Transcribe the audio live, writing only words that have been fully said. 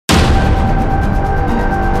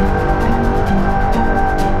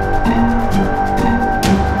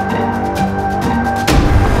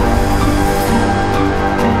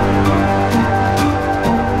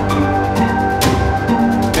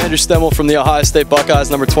Andrew Stimmel from the Ohio State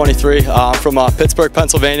Buckeyes, number 23. I'm from Pittsburgh,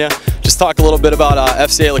 Pennsylvania. Just talk a little bit about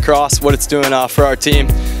FCA Lacrosse, what it's doing for our team.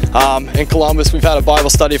 In Columbus, we've had a Bible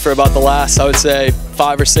study for about the last, I would say,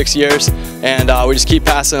 5 or 6 years, and we just keep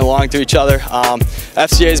passing it along to each other.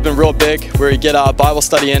 FCA has been real big, where you get a Bible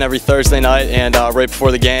study in every Thursday night and right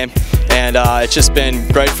before the game, and it's just been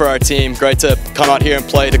great for our team, great to come out here and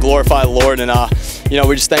play to glorify the Lord, and you know,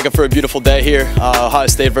 we just thank Him for a beautiful day here, Ohio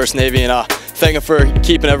State versus Navy, and thank Him for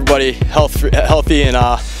keeping everybody healthy, and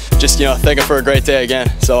just, you know, thank Him for a great day again.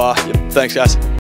 So thanks, guys.